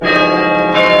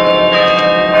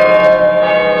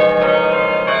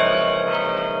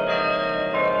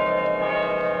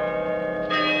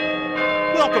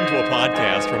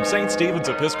Stephen's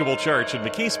Episcopal Church in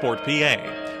McKeesport, PA.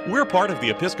 We're part of the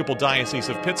Episcopal Diocese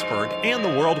of Pittsburgh and the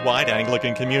Worldwide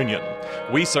Anglican Communion.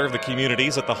 We serve the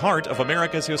communities at the heart of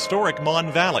America's historic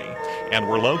Mon Valley, and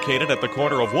we're located at the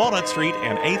corner of Walnut Street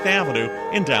and 8th Avenue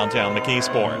in downtown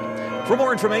McKeesport. For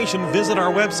more information, visit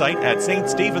our website at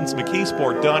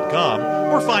ststevensmckeesport.com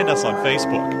or find us on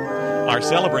Facebook. Our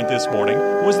celebrant this morning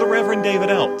was the Reverend David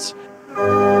Eltz.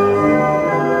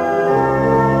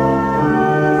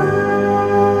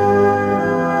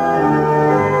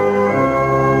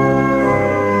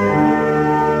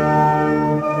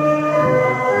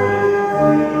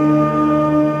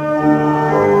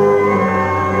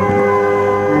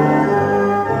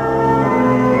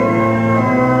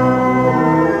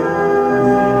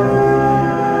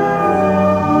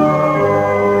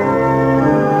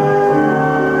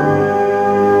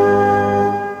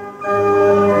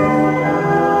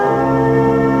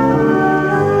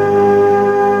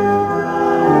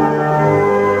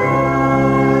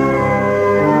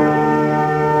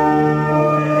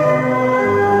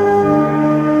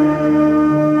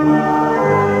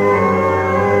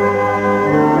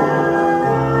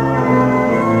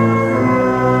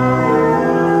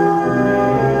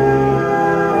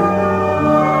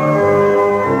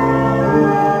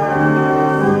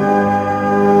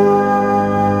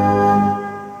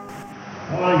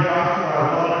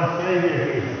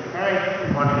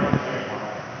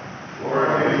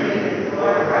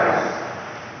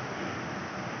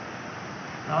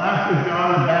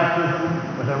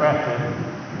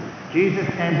 Jesus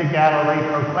came to Galilee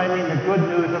proclaiming the good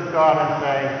news of God and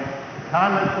saying, "The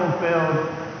time is fulfilled,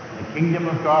 and the kingdom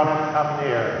of God has come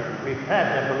near. Repent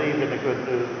and believe in the good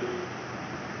news."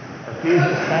 As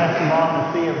Jesus passed along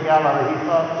the Sea of Galilee, he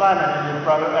saw Simon and his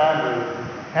brother Andrew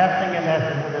casting a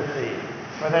net into the sea,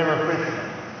 for they were fishermen.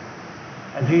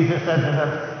 And Jesus said to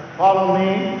them, "Follow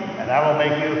me, and I will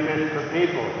make you fish for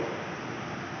people."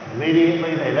 And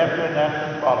immediately they left their nets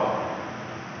and followed him.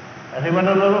 As he went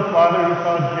a little farther, he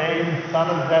saw James, son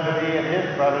of Zebedee, and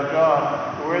his brother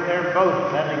John, who were in their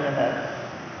boat mending the nets.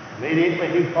 Immediately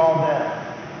he called them.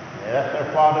 They left their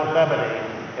father Zebedee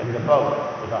in the boat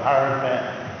with the hired men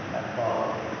and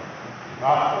followed him.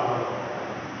 Gospel of the Lord.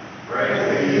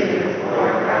 Praise to you,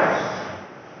 Lord Christ.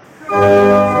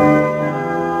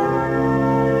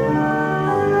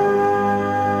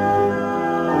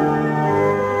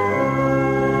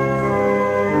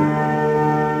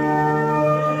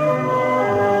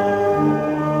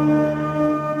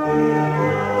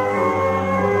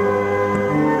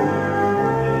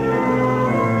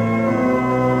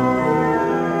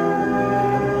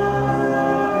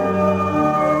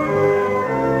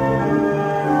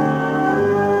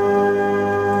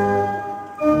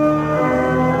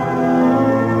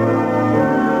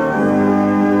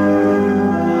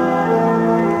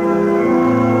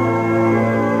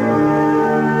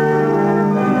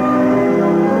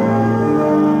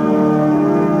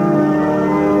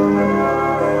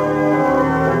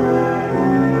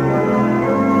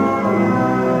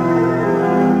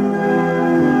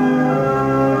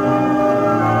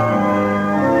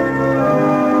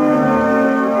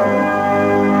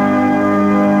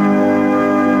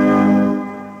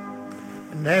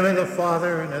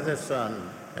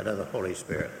 And of the Holy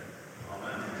Spirit.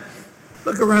 Amen.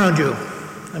 Look around you.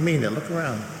 I mean it. Look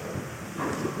around.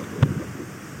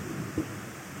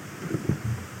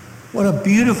 What a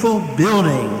beautiful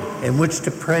building in which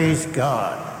to praise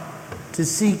God, to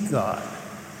seek God,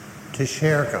 to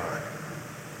share God.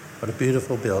 What a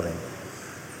beautiful building.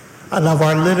 I love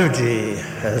our liturgy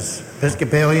as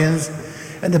Episcopalians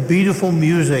and the beautiful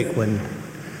music when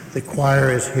the choir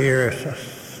is here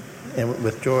and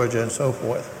with Georgia and so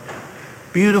forth.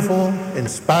 Beautiful,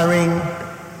 inspiring.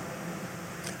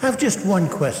 I have just one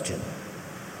question.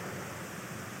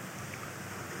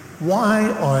 Why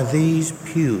are these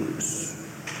pews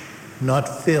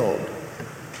not filled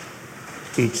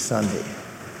each Sunday?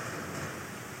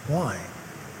 Why?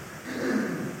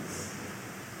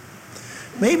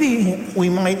 Maybe we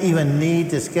might even need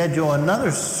to schedule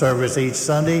another service each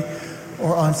Sunday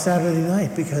or on Saturday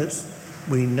night because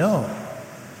we know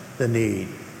the need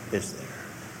is there.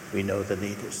 We know the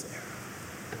need is there.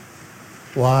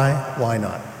 Why? Why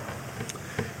not?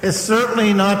 It's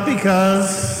certainly not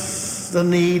because the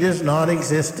need is not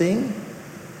existing.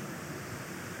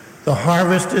 The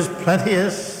harvest is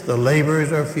plenteous, the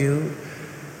laborers are few.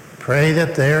 Pray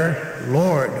that their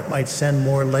Lord might send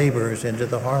more laborers into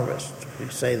the harvest. We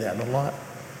say that a lot.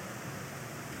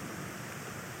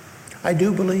 I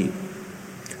do believe,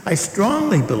 I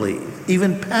strongly believe,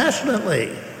 even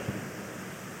passionately,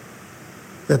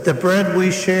 that the bread we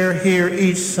share here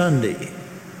each Sunday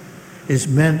is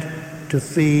meant to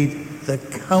feed the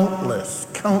countless,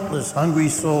 countless hungry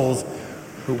souls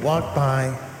who walk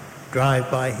by, drive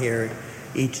by here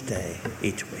each day,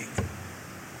 each week.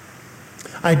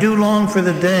 I do long for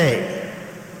the day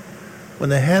when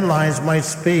the headlines might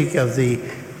speak of the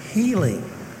healing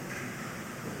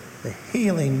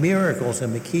miracles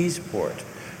in McKeesport,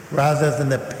 rather than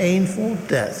the painful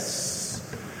deaths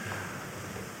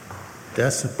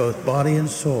of both body and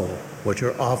soul, which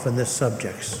are often the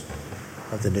subjects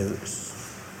of the news.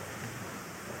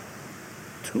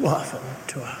 Too often.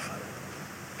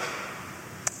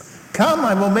 Come,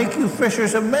 I will make you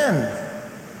fishers of men.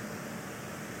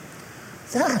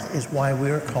 That is why we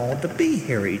are called to be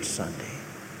here each Sunday.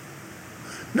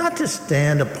 Not to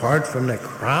stand apart from the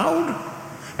crowd,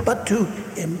 but to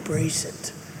embrace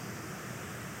it.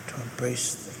 To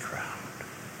embrace the crowd.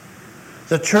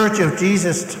 The church of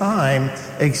Jesus' time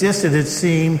existed, it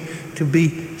seemed, to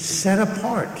be set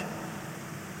apart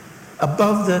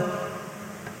above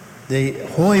the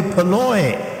hoi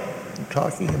polloi. I'm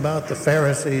talking about the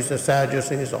Pharisees, the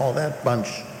Sadducees, all that bunch.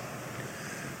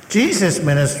 Jesus'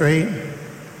 ministry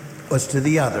was to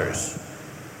the others,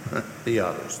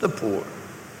 the poor,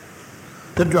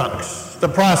 the drunks, the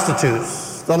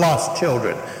prostitutes, the lost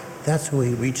children. That's who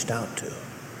he reached out to.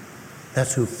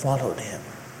 That's who followed him.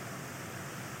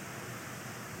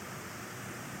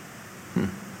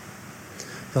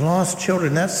 The lost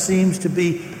children, that seems to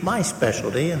be my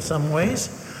specialty in some ways.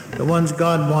 The ones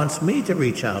God wants me to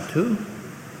reach out to.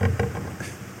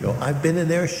 I've been in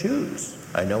their shoes.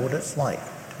 I know what it's like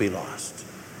to be lost.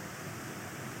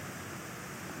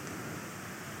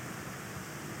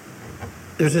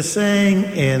 There's a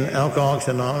saying in Alcoholics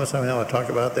Anonymous, I talk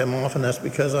about them often, that's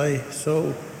because I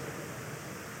so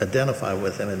identify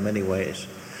with them in many ways.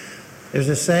 There's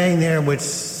a saying there which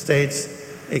states,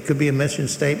 it could be a mission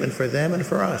statement for them and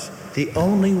for us. The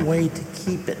only way to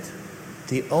keep it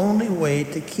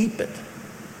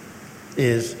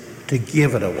is to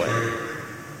give it away.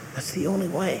 That's the only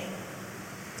way.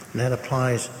 And that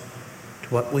applies to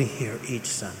what we hear each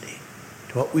Sunday,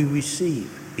 to what we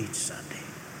receive each Sunday.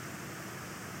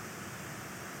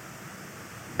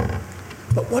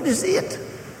 But what is it?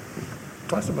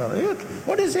 Talks about it.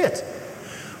 What is it?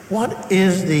 What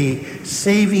is the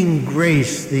saving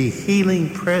grace, the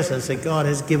healing presence that God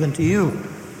has given to you?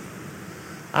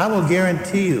 I will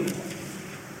guarantee you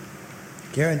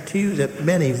that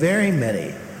many, very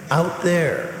many out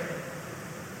there,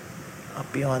 up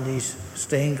beyond these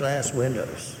stained glass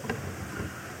windows,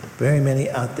 very many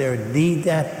out there need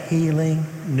that healing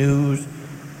news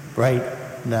right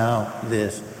now,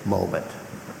 this moment.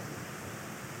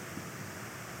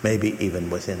 Maybe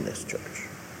even within this church.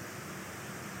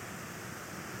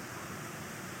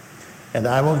 And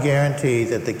I will guarantee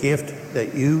that the gift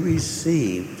that you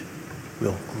received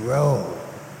will grow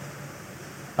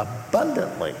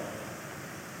abundantly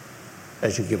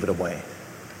as you give it away.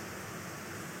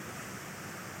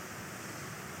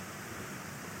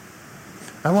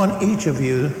 I want each of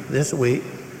you this week,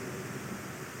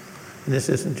 and this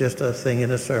isn't just a thing in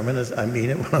a sermon, I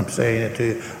mean it when I'm saying it to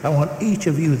you. I want each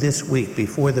of you this week,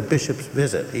 before the bishop's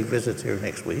visit, he visits here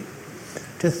next week,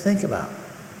 to think about,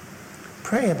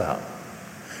 pray about,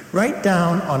 write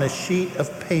down on a sheet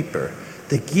of paper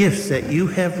the gifts that you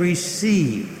have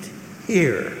received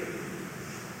here,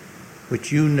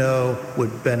 which you know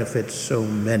would benefit so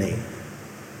many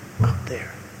out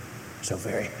there, so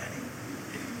very many.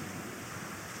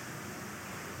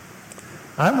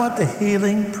 I want the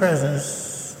healing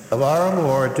presence of our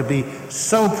Lord to be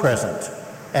so present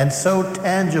and so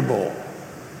tangible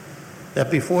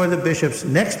that before the bishop's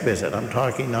next visit, I'm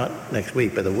talking not next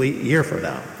week, but a year from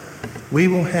now, we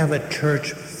will have a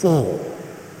church full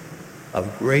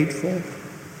of grateful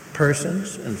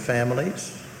persons and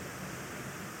families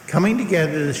coming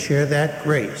together to share that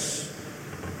grace,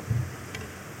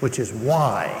 which is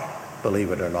why,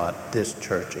 believe it or not, this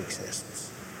church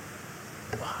exists.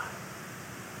 Why?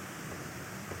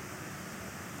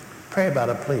 Pray about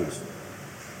it, please.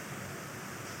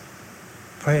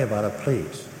 Pray about it,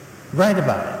 please. Write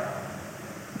about it.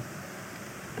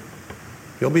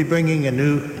 You'll be bringing a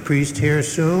new priest here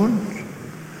soon.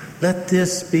 Let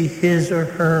this be his or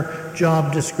her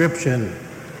job description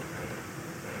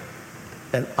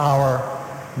and our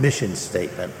mission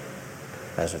statement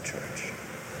as a church.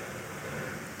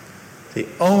 The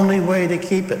only way to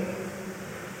keep it.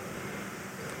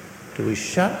 Do we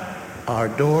shut our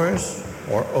doors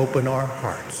or open our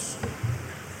hearts?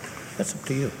 That's up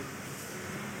to you.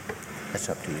 That's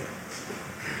up to you.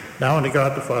 Now unto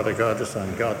God the Father, God the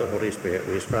Son, God the Holy Spirit,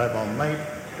 we ascribe all might,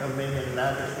 dominion,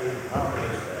 majesty, and power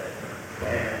this day,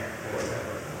 and forever.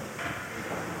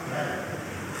 Amen.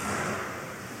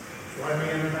 Join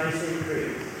me in the Nicene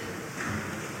Creed.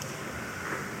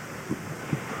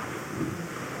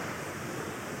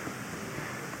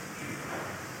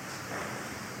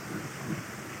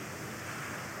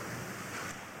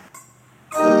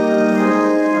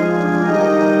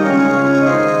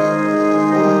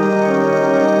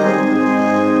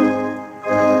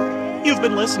 You've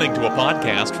been listening to a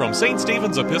podcast from St.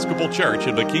 Stephen's Episcopal Church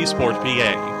in McKeesport,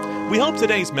 PA. We hope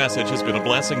today's message has been a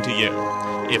blessing to you.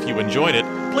 If you enjoyed it,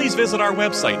 please visit our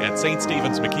website at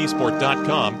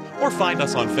ststephensmckeesport.com or find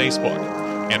us on Facebook.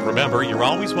 And remember, you're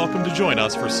always welcome to join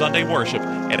us for Sunday worship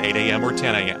at 8 a.m. or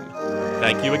 10 a.m.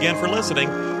 Thank you again for listening,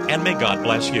 and may God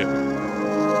bless you.